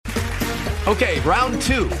Okay, round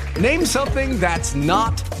two. Name something that's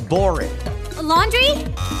not boring. A laundry?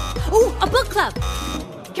 Ooh, a book club.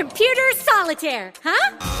 Computer solitaire,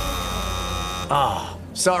 huh? Ah,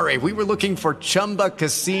 sorry, we were looking for Chumba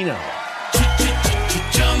Casino.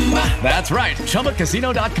 That's right,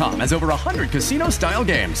 ChumbaCasino.com has over 100 casino-style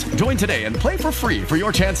games. Join today and play for free for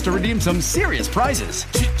your chance to redeem some serious prizes.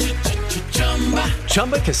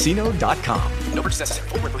 ChumbaCasino.com. No purchase necessary.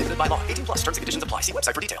 Void where prohibited by law. 18 plus terms and conditions apply. See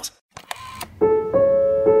website for details.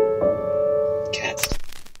 Cats.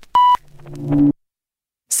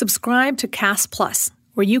 Subscribe to Cast Plus,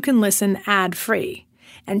 where you can listen ad-free.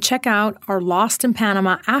 And check out our Lost in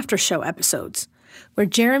Panama Aftershow episodes, where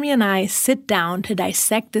Jeremy and I sit down to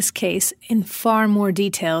dissect this case in far more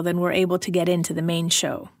detail than we're able to get into the main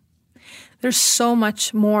show. There's so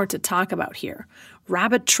much more to talk about here.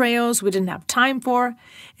 Rabbit trails we didn't have time for,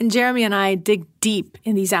 and Jeremy and I dig deep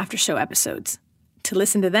in these Aftershow episodes. To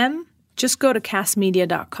listen to them, just go to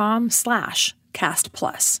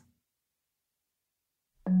castmedia.com/castplus.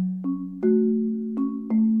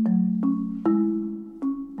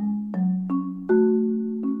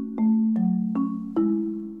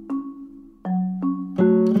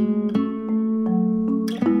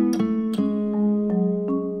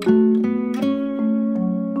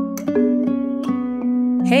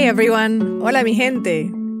 Hey everyone, hola mi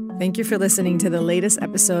gente. Thank you for listening to the latest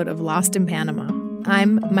episode of Lost in Panama.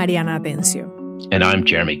 I'm Mariana Atencio. And I'm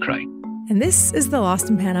Jeremy Craig. And this is the Lost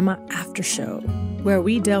in Panama Aftershow, where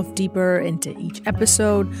we delve deeper into each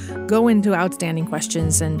episode, go into outstanding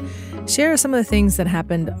questions, and share some of the things that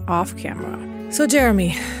happened off camera. So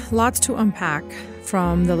Jeremy, lots to unpack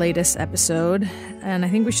from the latest episode, and I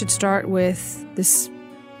think we should start with this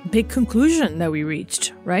big conclusion that we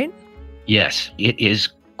reached, right? Yes, it is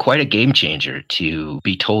quite a game changer to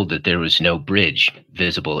be told that there was no bridge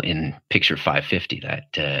visible in picture 550.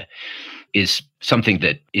 That is something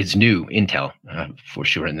that is new intel, for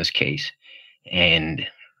sure, in this case. And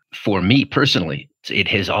for me personally, it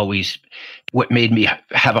has always what made me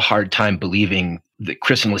have a hard time believing that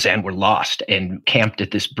Chris and Lisanne were lost and camped at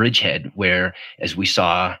this bridgehead where, as we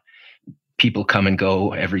saw, people come and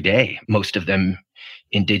go every day, most of them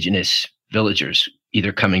indigenous villagers,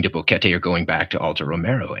 either coming to Boquete or going back to Alto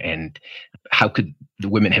Romero. And how could the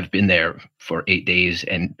women have been there for 8 days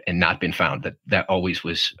and not been found? That always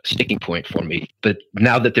was a sticking point for me. But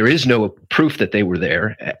now that there is no proof that they were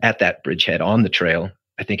there at that bridgehead on the trail,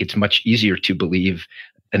 I think it's much easier to believe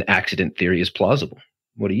an accident theory is plausible.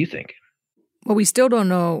 What do you think? Well, we still don't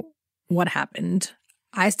know what happened.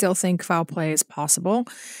 I still think foul play is possible.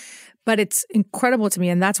 But it's incredible to me,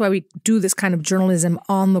 and that's why we do this kind of journalism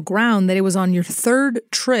on the ground, that it was on your third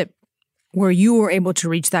trip where you were able to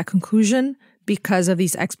reach that conclusion because of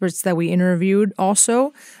these experts that we interviewed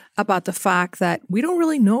also about the fact that we don't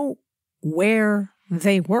really know where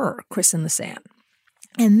they were, Chris and Lisanne.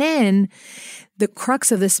 And then the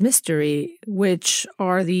crux of this mystery, which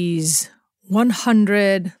are these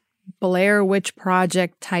 100 Blair Witch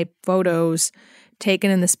Project type photos taken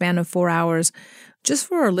in the span of 4 hours. Just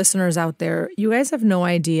for our listeners out there, you guys have no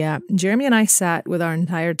idea. Jeremy and I sat with our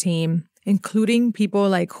entire team, including people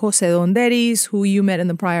like Jose Donderis, who you met in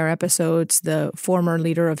the prior episodes, the former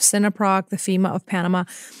leader of CINEPROC, the FEMA of Panama,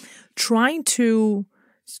 trying to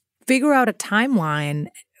figure out a timeline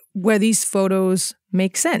where these photos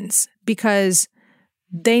make sense, because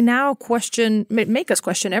they now make us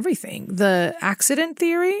question everything. The accident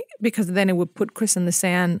theory, because then it would put Chris and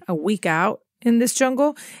Lisanne a week out in this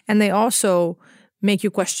jungle, and they also make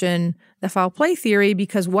you question the foul play theory,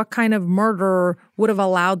 because what kind of murderer would have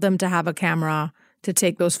allowed them to have a camera to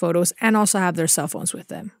take those photos and also have their cell phones with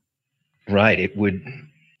them? Right. It would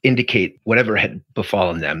indicate whatever had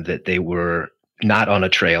befallen them, that they were not on a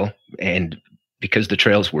trail, and because the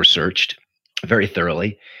trails were searched very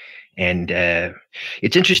thoroughly. And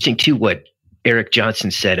it's interesting, too, what Eric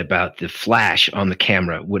Johnson said about the flash on the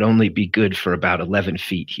camera would only be good for about 11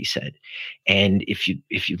 feet, he said. And if you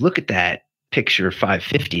look at that picture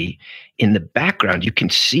 550, in the background, you can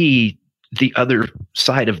see the other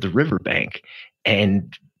side of the riverbank.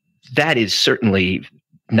 And that is certainly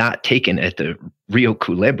not taken at the Rio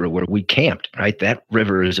Culebra where we camped, right? That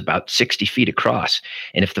river is about 60 feet across.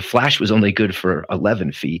 And if the flash was only good for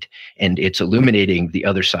 11 feet and it's illuminating the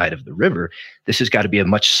other side of the river, this has got to be a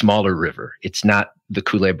much smaller river. It's not the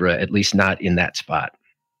Culebra, at least not in that spot.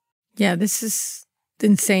 Yeah, this is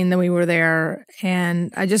insane that we were there.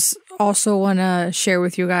 And I just also want to share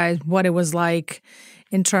with you guys what it was like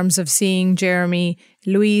in terms of seeing Jeremy,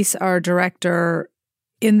 Luis, our director,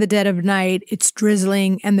 in the dead of night. It's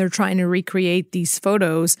drizzling and they're trying to recreate these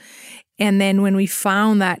photos. And then when we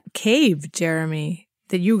found that cave, Jeremy,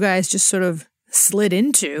 that you guys just sort of slid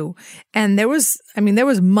into. And there was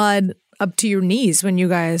mud up to your knees when you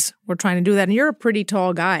guys were trying to do that. And you're a pretty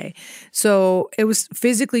tall guy. So it was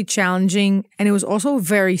physically challenging, and it was also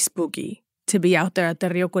very spooky to be out there at the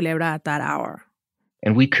Rio Culebra at that hour.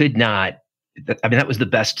 And we could not, that was the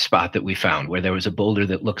best spot that we found, where there was a boulder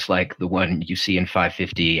that looks like the one you see in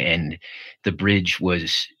 550, and the bridge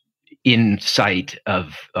was in sight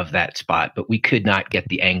of that spot, but we could not get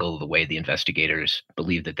the angle the way the investigators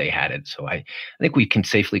believed that they had it. So I think we can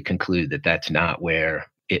safely conclude that that's not where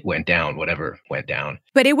it went down, whatever went down.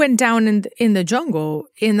 But it went down in the jungle,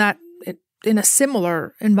 in a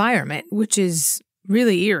similar environment, which is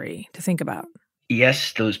really eerie to think about.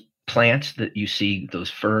 Yes, those plants that you see, those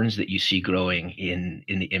ferns that you see growing in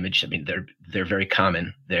the image, I mean, they're very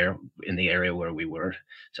common there in the area where we were.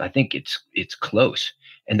 So I think it's close.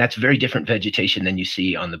 And that's very different vegetation than you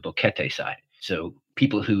see on the Boquete side. So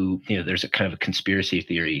people who, there's a kind of a conspiracy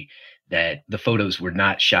theory that the photos were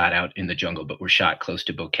not shot out in the jungle, but were shot close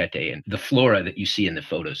to Boquete. And the flora that you see in the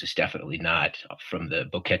photos is definitely not from the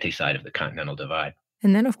Boquete side of the Continental Divide.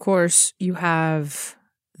 And then, of course, you have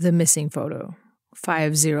the missing photo,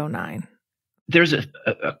 509. There's a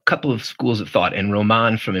couple of schools of thought, and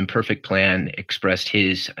Roman from Imperfect Plan expressed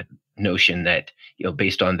his notion that,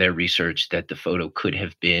 based on their research, that the photo could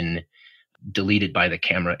have been deleted by the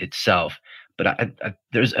camera itself. But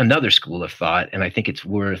there's another school of thought, and I think it's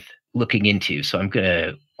worth looking into. So I'm going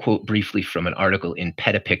to quote briefly from an article in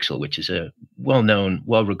Petapixel, which is a well-known,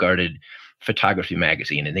 well-regarded photography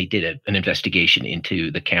magazine, and they did an investigation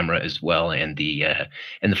into the camera as well and the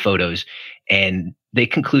photos, and they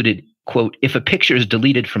concluded, quote, "If a picture is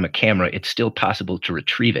deleted from a camera, it's still possible to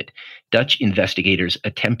retrieve it. Dutch investigators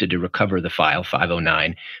attempted to recover the file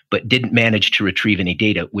 509, but didn't manage to retrieve any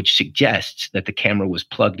data, which suggests that the camera was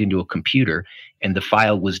plugged into a computer and the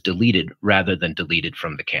file was deleted rather than deleted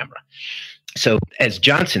from the camera." So, as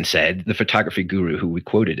Johnson said, the photography guru who we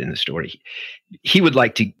quoted in the story, he would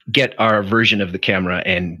like to get our version of the camera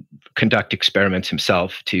and conduct experiments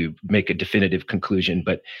himself to make a definitive conclusion.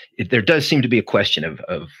 But there does seem to be a question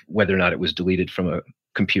of whether or not it was deleted from a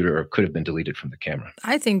computer or could have been deleted from the camera.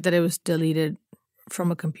 I think that it was deleted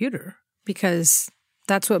from a computer because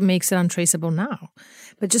that's what makes it untraceable now.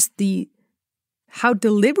 But just how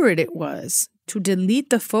deliberate it was to delete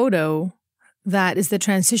the photo that is the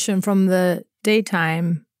transition from the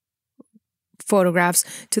daytime photographs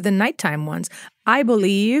to the nighttime ones. I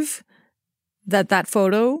believe that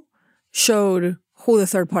photo showed who the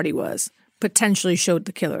third party was, potentially showed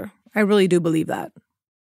the killer. I really do believe that.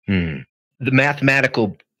 The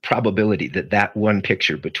mathematical probability that one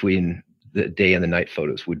picture between the day and the night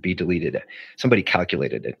photos would be deleted, somebody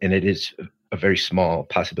calculated it, and it is a very small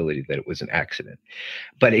possibility that it was an accident.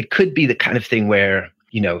 But it could be the kind of thing where,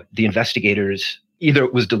 the investigators, either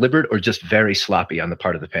it was deliberate or just very sloppy on the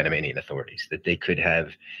part of the Panamanian authorities, that they could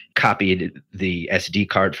have copied the SD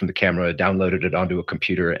card from the camera, downloaded it onto a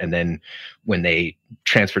computer, and then when they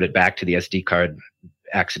transferred it back to the SD card,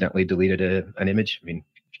 accidentally deleted an image. I mean,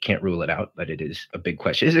 you can't rule it out, but it is a big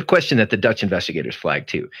question. It's a question that the Dutch investigators flagged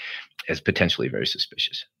too as potentially very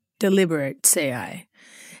suspicious. Deliberate, say I.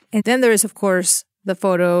 And then there is, of course, the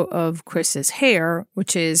photo of Chris's hair,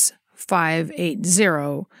 which is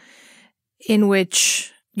 580, in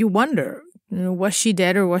which you wonder, was she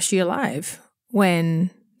dead or was she alive when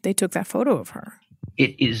they took that photo of her?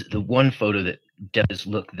 It is the one photo that does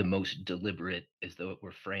look the most deliberate, as though it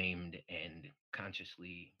were framed and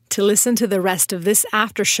consciously. To listen to the rest of this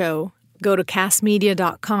after show, go to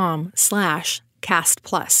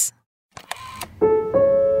castmedia.com/castplus.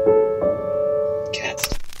 Cats.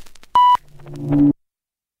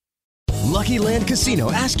 Lucky Land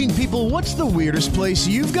Casino, asking people, what's the weirdest place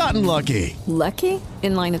you've gotten lucky? Lucky?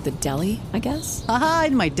 In line at the deli, I guess? Aha,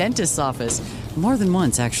 in my dentist's office. More than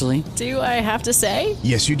once, actually. Do I have to say?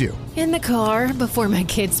 Yes, you do. In the car before my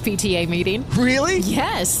kids' PTA meeting. Really?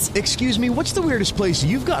 Yes. Excuse me, what's the weirdest place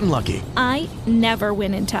you've gotten lucky? I never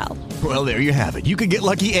win and tell. Well, there you have it. You can get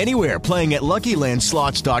lucky anywhere, playing at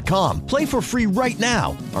LuckyLandSlots.com. Play for free right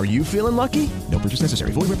now. Are you feeling lucky? No purchase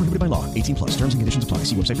necessary. Void where prohibited by law. 18+. Terms and conditions apply.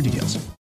 See website for details.